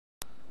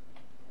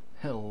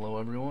Hello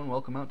everyone,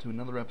 welcome out to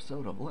another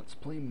episode of Let's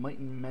Play Might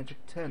and Magic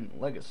 10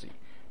 Legacy.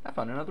 I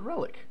found another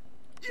relic.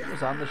 It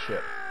was on the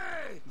ship.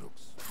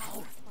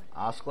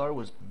 Oscar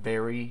was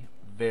very,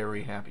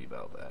 very happy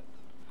about that.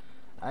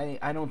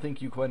 I don't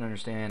think you quite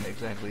understand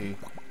exactly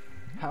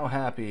how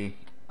happy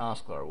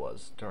Oscar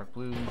was. Dark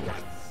blue,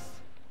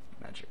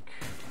 magic.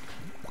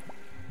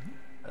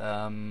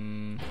 There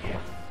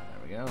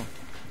we go.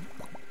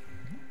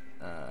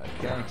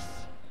 Okay.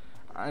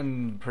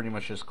 I'm pretty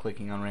much just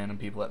clicking on random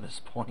people at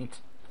this point.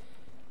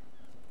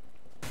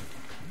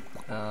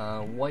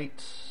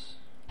 White.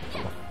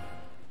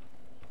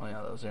 Oh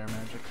yeah, that was air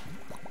magic.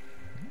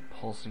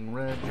 Pulsing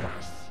red.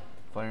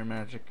 Fire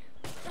magic.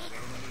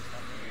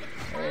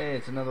 Hey,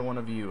 it's another one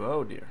of you.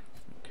 Oh dear.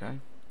 Okay.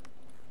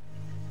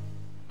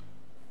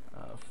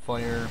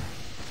 Fire.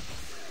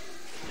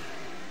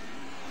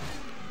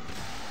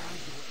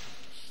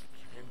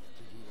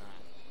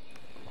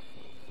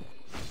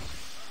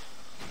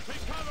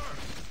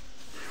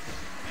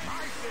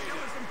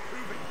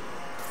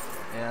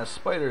 Yeah,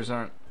 spiders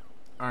aren't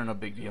a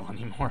big deal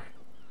anymore.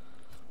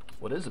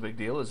 What is a big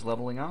deal is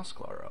leveling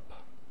Oscar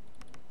up.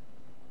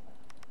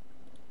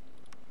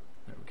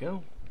 There we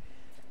go.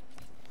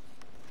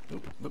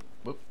 Oop, oop,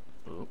 oop,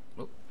 oop,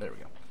 oop. There we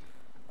go.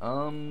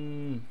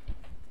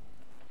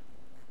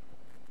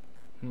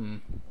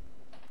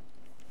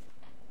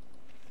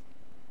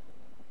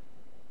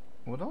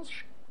 What else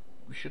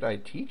should I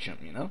teach him,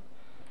 you know?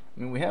 I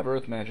mean, we have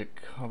earth magic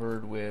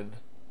covered with,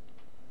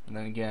 and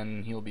then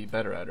again, he'll be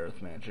better at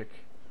earth magic.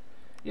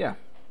 Yeah,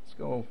 let's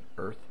go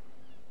earth.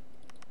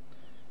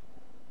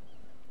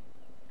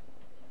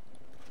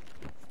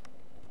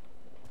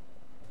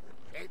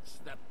 It's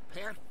the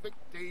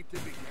perfect day to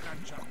begin a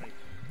journey.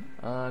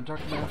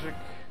 Dark magic.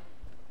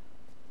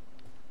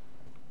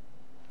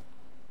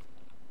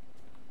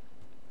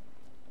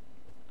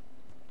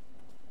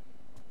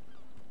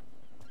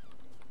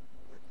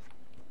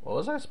 What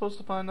was I supposed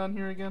to find on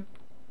here again?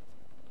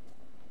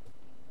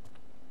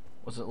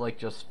 Was it like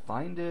just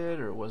find it,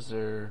 or was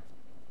there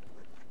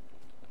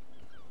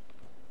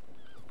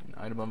an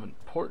item of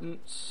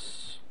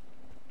importance?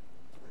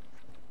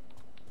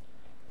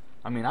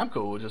 I mean, I'm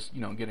cool with just,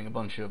 you know, getting a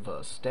bunch of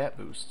stat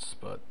boosts,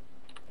 but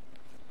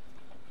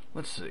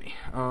let's see.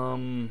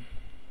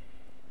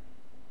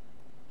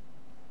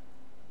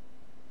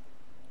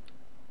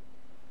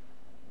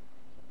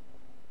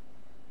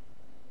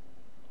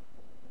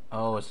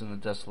 Oh, it's in the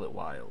Desolate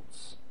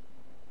Wilds.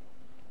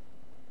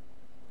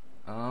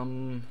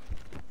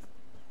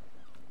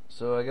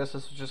 So I guess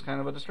this was just kind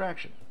of a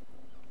distraction.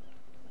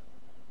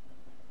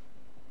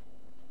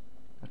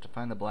 I have to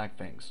find the Black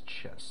Fang's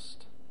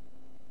chest.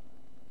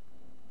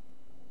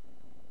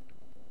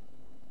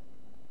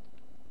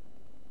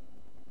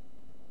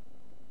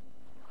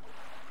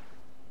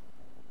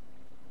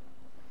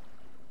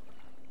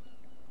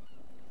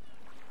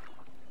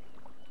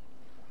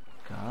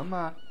 Come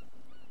on.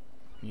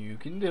 You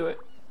can do it.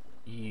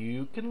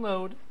 You can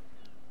load.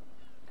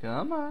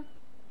 Come on.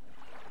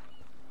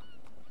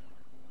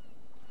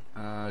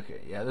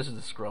 Okay, yeah, this is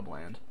the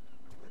Scrubland.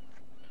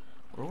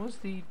 Where was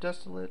the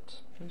Desolate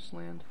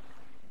Wasteland?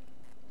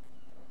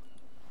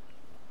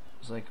 It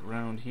was like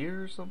around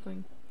here or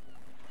something?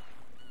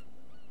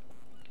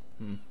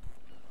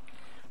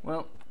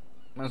 Well,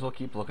 might as well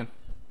keep looking.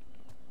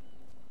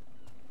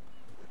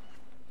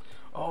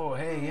 Oh,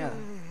 hey, yeah.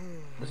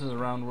 This is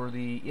around where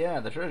the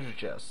treasure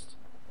chest.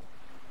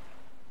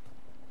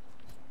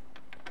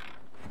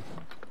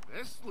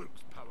 This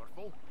looks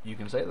powerful. You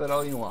can say that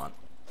all you want.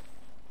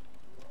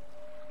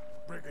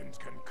 Brigands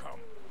can come.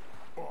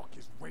 Orc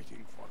is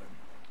waiting for them.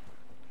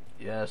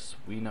 Yes,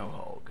 we know,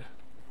 Hog.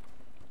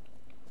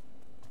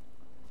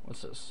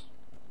 What's this?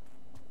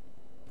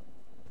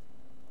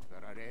 There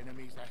are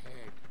enemies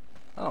ahead.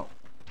 Oh.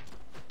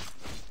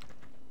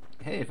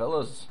 Hey,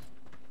 fellas.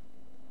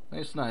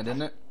 Nice night,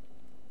 isn't it?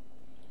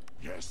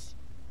 Yes,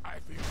 I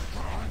feel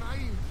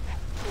fine.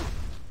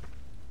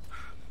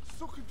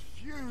 So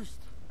confused.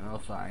 Oh,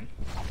 fine.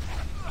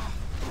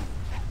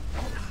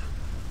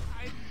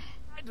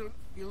 I don't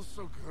feel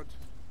so good.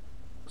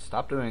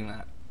 Stop doing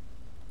that.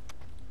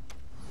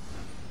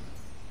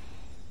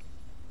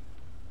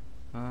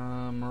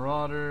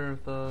 Marauder,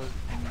 thug.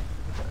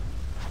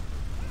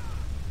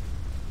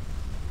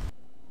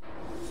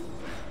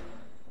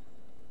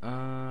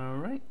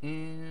 Right,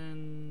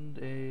 and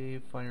a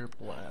fire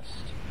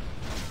blast.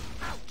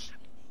 Ouch!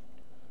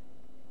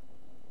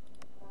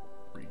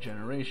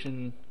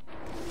 Regeneration.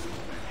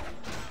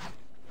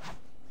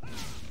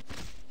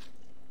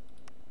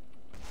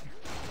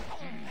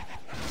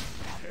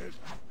 Head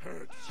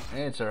hurts.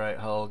 It's alright,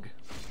 Hulk.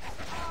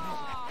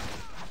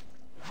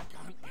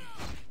 Can't be.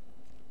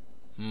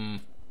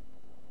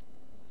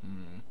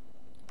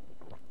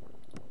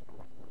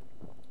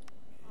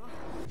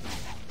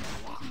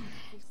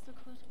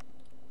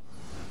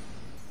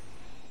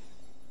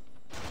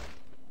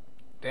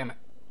 Damn it.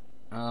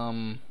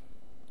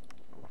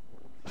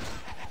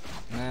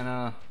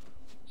 Mana.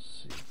 Let's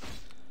see.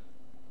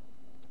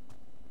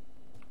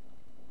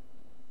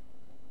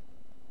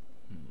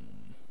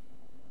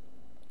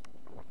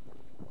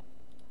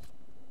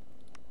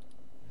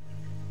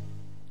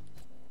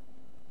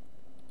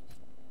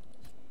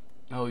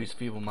 Oh, he's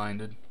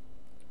feeble-minded.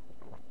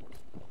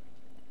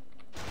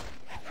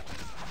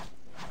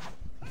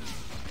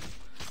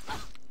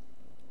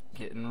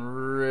 Getting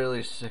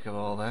really sick of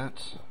all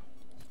that.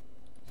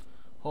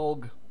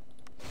 Holg.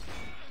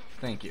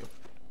 Thank you.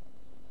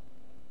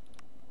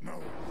 No,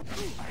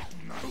 I do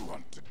not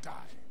want to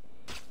die.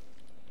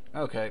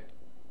 Okay.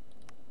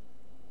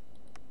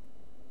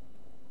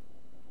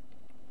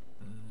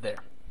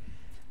 There.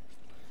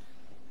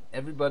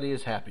 Everybody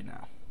is happy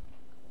now.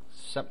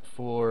 Except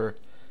for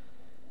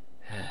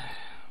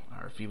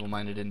our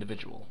feeble-minded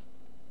individual.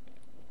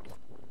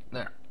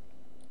 There.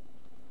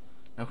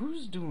 Now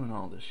who's doing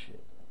all this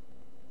shit?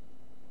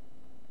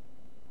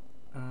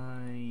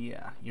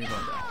 Yeah, you're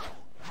going down.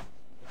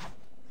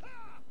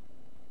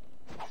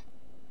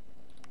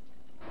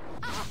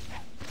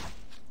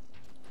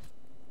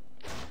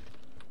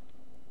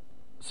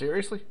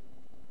 Seriously?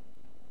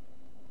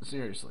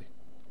 Seriously.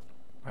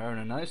 We're having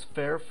a nice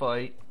fair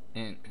fight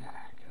and god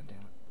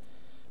damn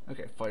it.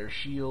 Okay, fire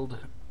shield.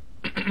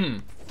 Oh,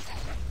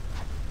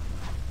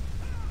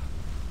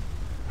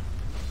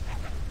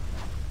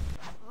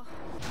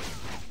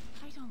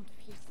 I don't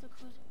feel so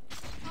good.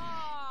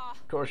 Ah!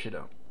 Of course you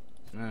don't.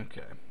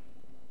 Okay.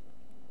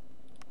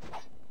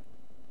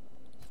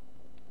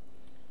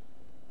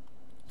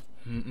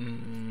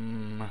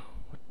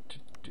 What to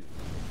do?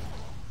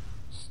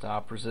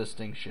 Stop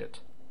resisting shit.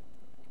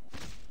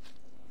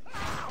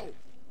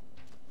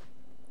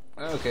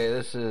 Okay,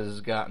 this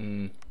has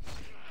gotten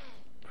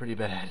pretty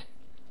bad.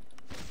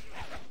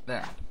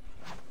 There.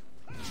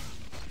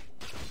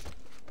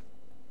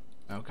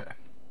 Okay.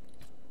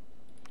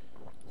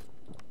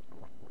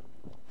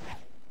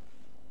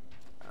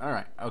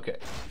 Alright, okay.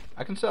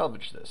 I can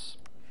salvage this.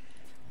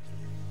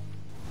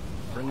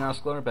 Bring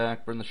Osclar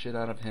back, burn the shit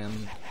out of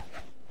him.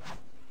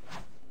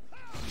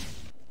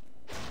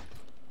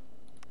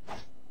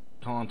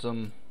 Taunt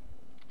him.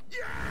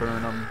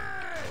 Burn him.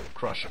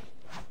 Crush him.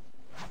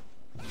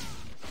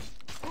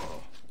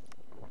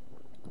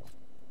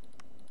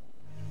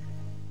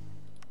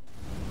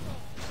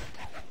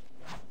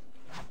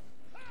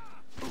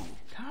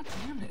 God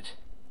damn it.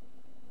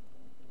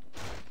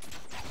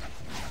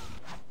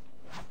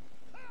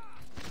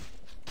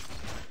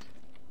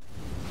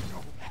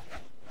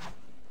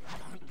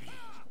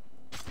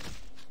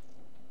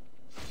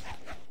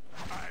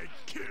 I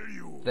kill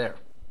you. There.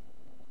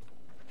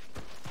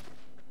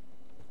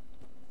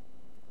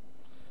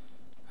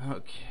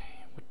 Okay,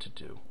 what to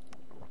do?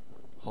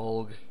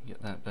 Holg,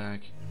 get that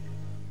back.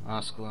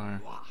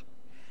 Osclar,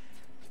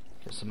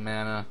 get some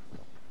mana.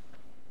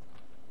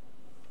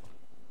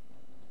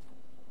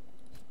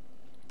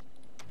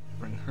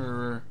 Bring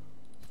her.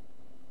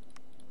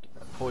 Get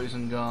that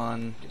poison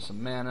gone. Get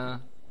some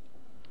mana.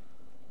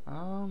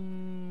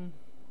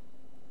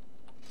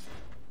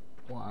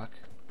 Block.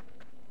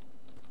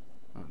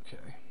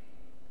 Okay.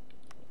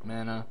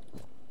 Mana.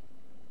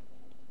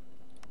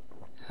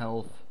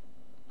 Health.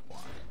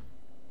 Block.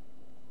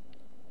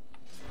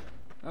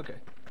 Okay.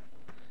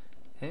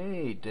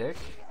 Hey, Dick.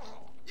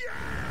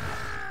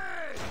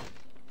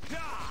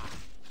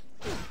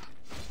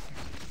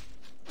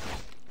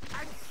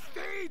 And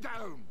stay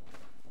down.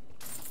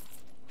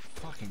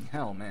 Fucking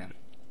hell, man.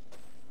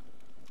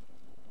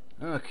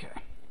 Okay.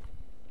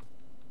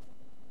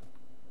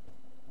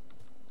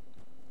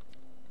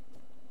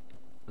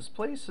 This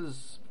place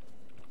is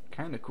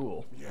kind of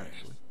cool, Yes.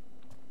 actually.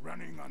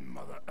 Running on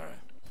Mother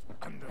Earth,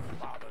 under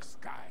Father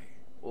Sky.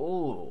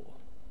 Oh.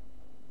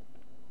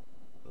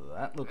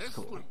 That looks This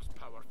cool. looks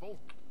powerful.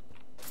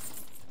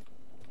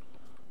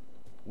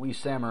 We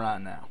samurai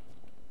now.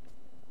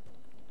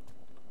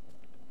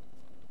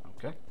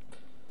 Okay.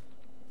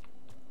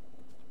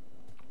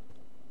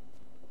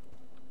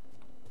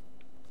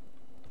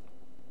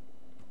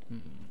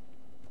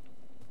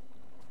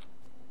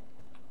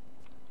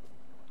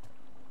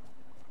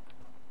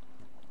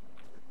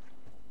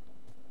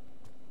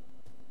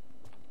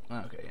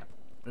 Okay, yeah.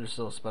 There's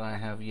still a spot I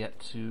have yet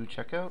to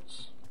check out.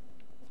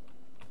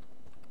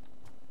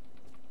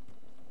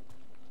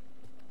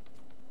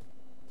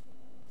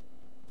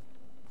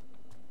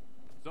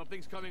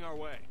 Something's coming our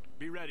way.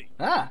 Be ready.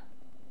 Ah!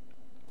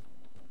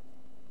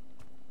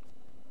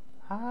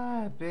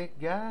 Hi, big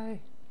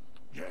guy.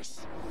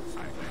 Yes,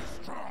 I am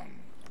strong.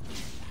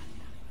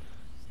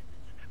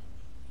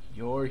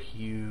 You're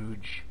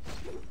huge.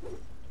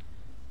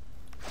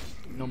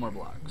 No more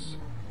blocks.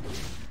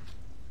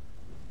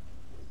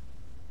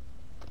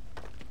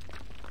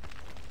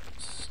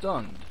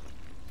 Stunned.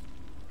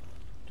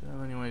 Do I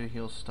have any way to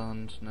heal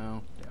stunned?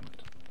 No. Damn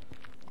it.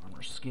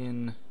 Armor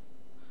skin.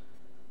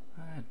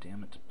 Ah,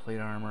 damn it. Plate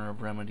armor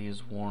of remedy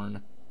is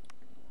worn.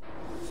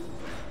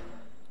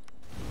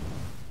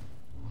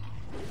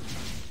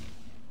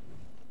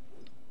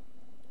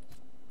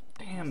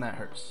 Damn, that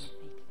hurts.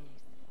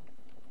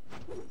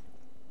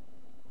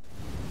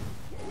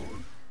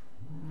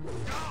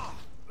 Ah,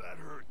 that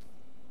hurt.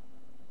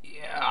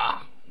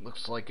 Yeah,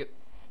 looks like it.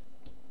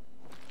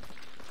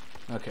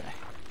 Okay.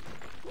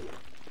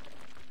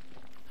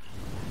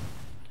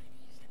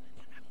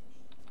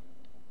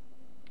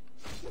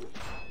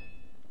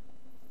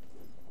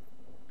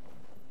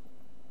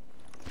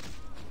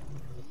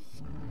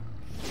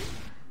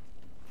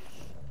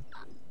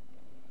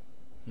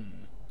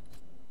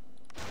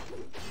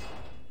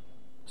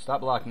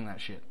 Stop blocking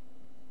that shit.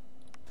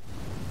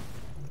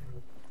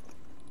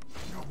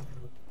 No.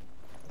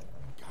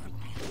 Can't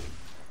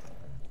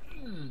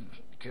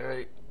be.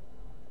 Okay.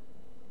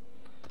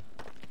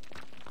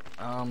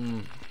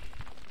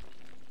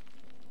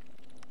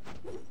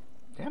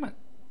 Damn it.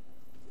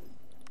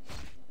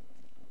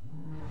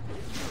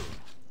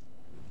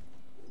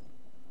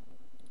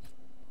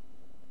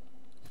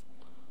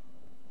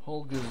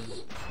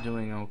 Holga's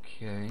doing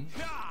okay.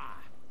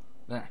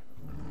 There.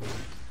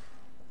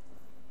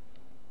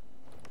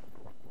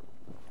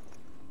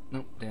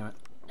 Nope, damn it.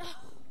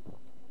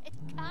 It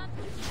can't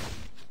be.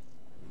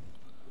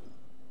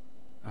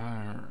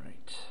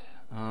 Alright.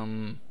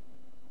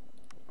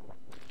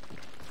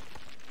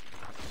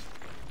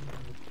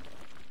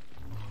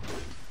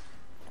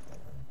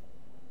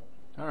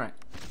 Alright.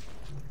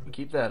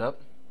 Keep that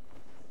up.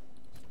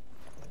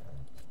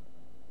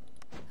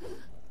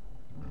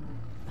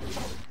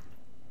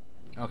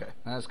 Okay,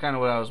 that's kind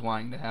of what I was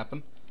wanting to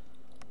happen.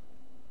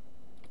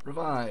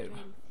 Revive.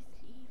 Strength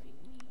is leaving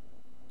me.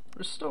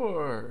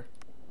 Restore.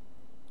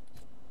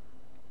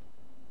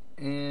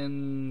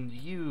 And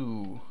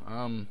you,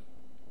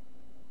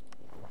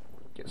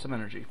 get some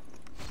energy.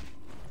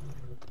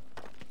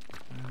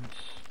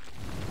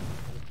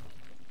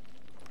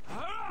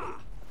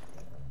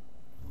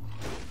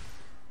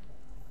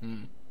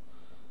 Hmm.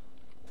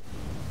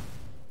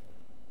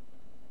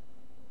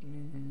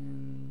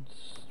 And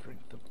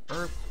strength of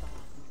earth.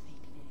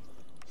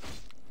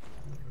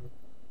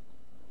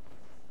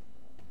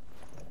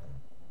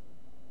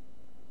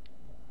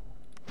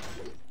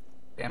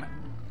 Damn it.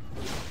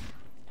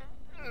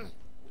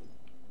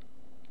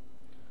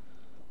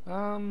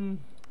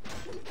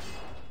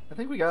 I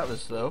think we got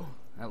this though,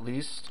 at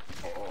least.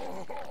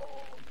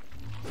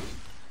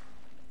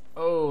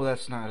 Oh,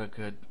 that's not a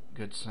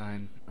good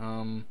sign.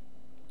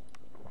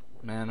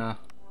 Mana,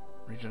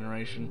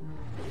 regeneration.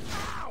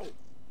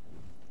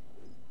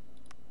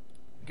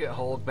 Get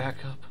Hulk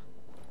back up.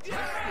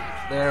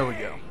 There we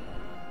go.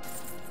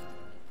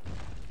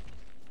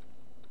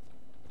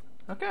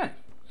 Okay,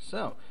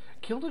 so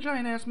killed a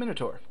giant ass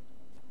minotaur.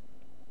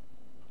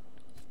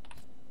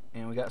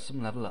 And we got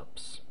some level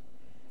ups.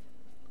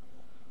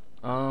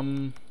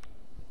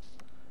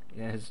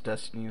 Yeah, his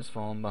destiny has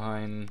fallen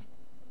behind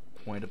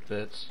quite a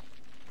bit.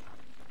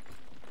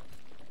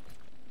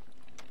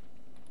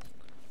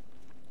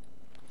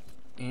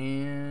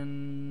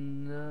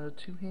 And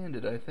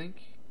two-handed, I think.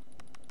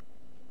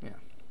 Yeah.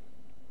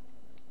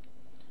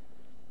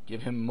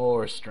 Give him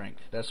more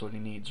strength. That's what he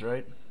needs,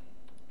 right?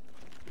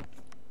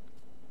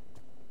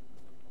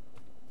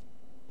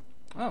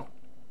 Oh.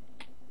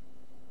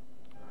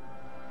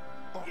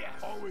 Oh,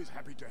 always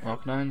happy to help.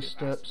 Walk 9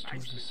 steps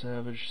towards the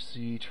savage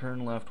sea.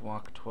 Turn left,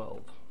 walk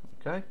 12.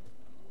 Okay.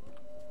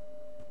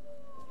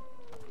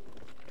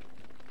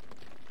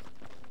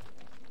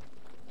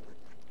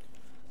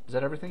 Is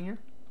that everything here?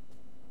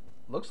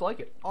 Looks like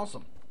it.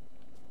 Awesome.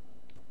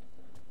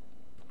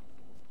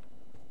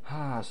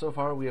 So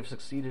far we have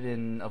succeeded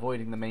in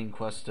avoiding the main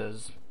quest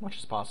as much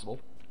as possible.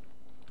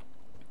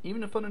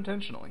 Even if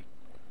unintentionally.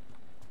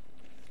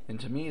 And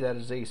to me that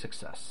is a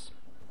success.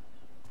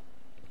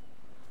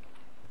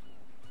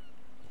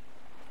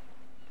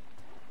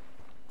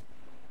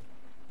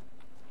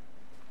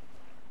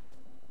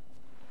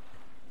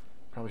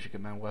 Probably should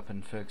get my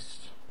weapon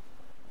fixed.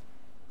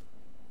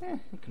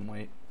 It can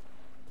wait.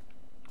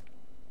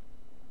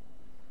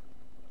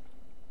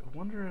 I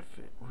wonder if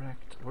it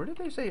wrecked. Where did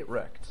they say it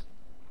wrecked?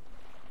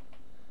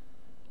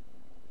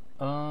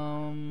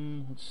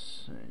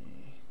 Let's see.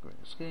 Great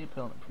escape,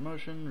 element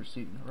promotion,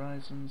 receding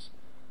horizons.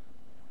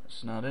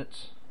 That's not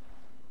it.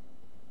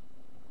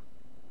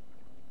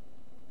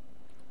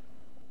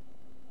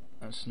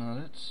 That's not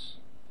it.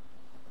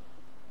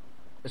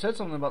 It said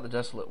something about the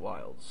desolate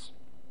wilds.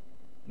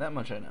 That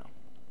much I know.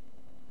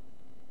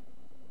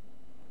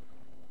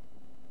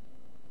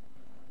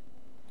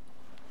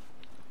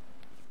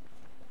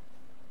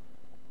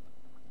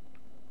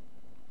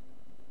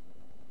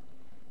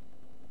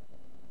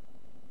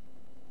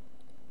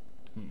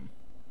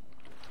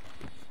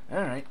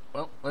 Alright,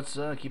 well, let's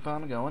keep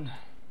on going.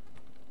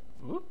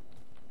 Whoop.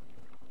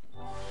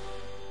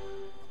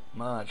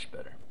 Much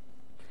better.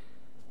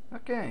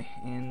 Okay,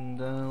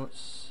 and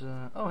let's...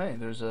 oh, hey,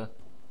 there's a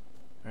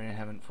area I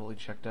haven't fully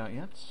checked out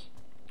yet.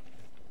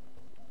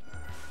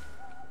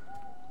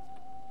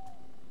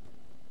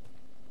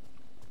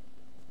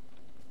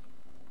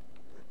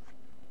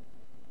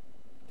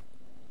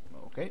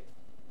 Okay.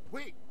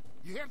 Wait,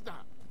 you have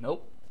that?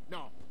 Nope.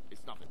 No,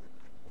 it's nothing.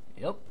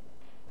 Yep.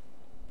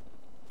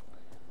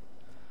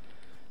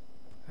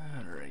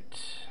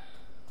 Alright.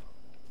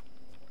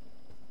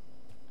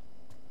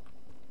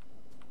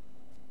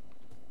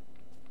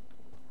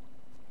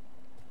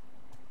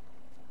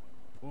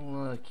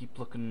 We'll keep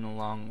looking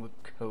along the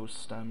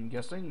coast, I'm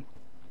guessing.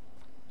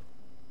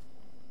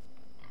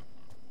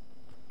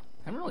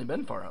 Haven't really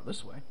been far out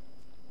this way.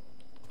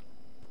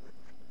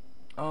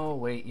 Oh,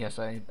 wait, yes,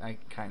 I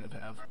kind of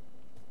have.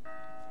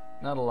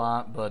 Not a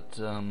lot, but,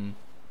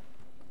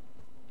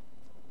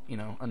 you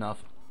know,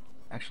 enough.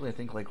 Actually, I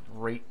think like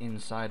right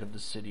inside of the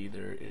city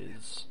there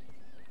is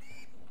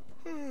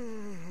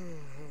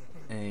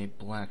a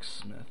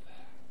blacksmith.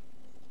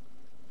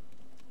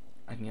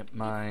 I can get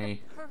my...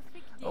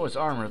 Perfect Oh, it's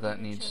day armor to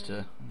that needs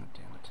adventure. to... Oh,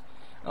 damn it.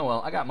 Oh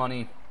well, I got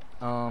money.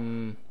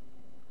 I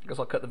guess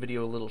I'll cut the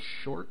video a little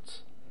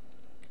short.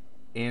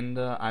 And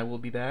I will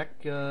be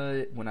back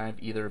when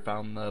I've either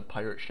found the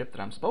pirate ship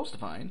that I'm supposed to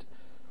find,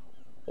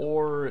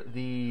 or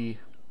the...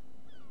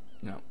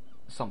 No,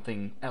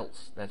 something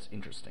else that's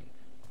interesting.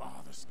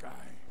 Ah, the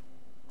sky.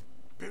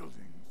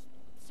 Buildings.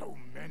 So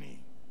many.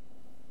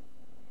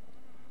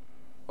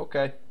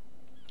 Okay.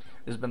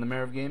 This has been the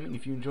Mayor of Gaming.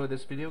 If you enjoyed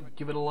this video,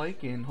 give it a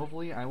like, and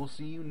hopefully I will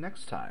see you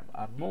next time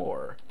on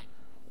more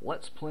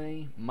Let's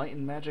Play Might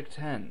and Magic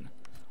 10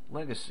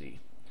 Legacy.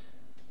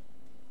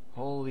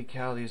 Holy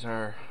cow, these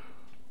are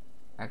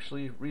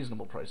actually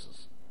reasonable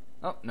prices.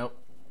 Oh, nope.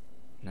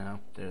 No,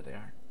 there they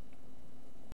are.